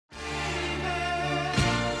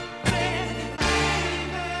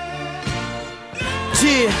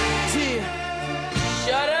Shut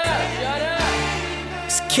up.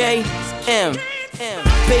 It's KM.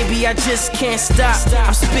 Baby, I just can't stop.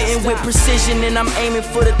 I'm spitting with precision and I'm aiming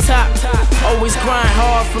for the top. Always grind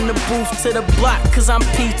hard from the booth to the block, cause I'm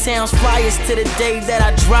P-Town's flyers to the day that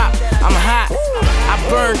I drop. I'm hot, I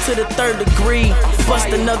burn to the 3rd degree. Bust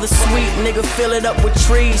another sweet, nigga, fill it up with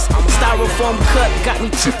trees. Styrofoam cut, got me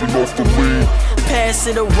chipping off the weed. Pass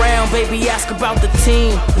it around, baby, ask about the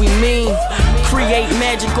team. We mean, create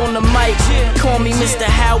magic on the mic. Call me Mr.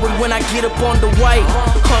 Howard when I get up on the white.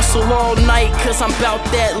 Hustle all night, cause I'm about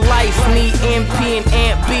that life. Me, MP, and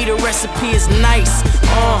Aunt B, the recipe is nice.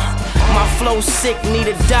 My flow sick, need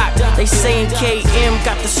a doc. They saying KM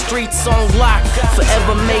got the streets on lock.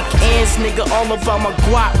 Forever make ends, nigga, all about my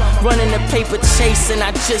guap. Running the paper chase and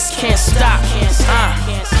I just can't stop.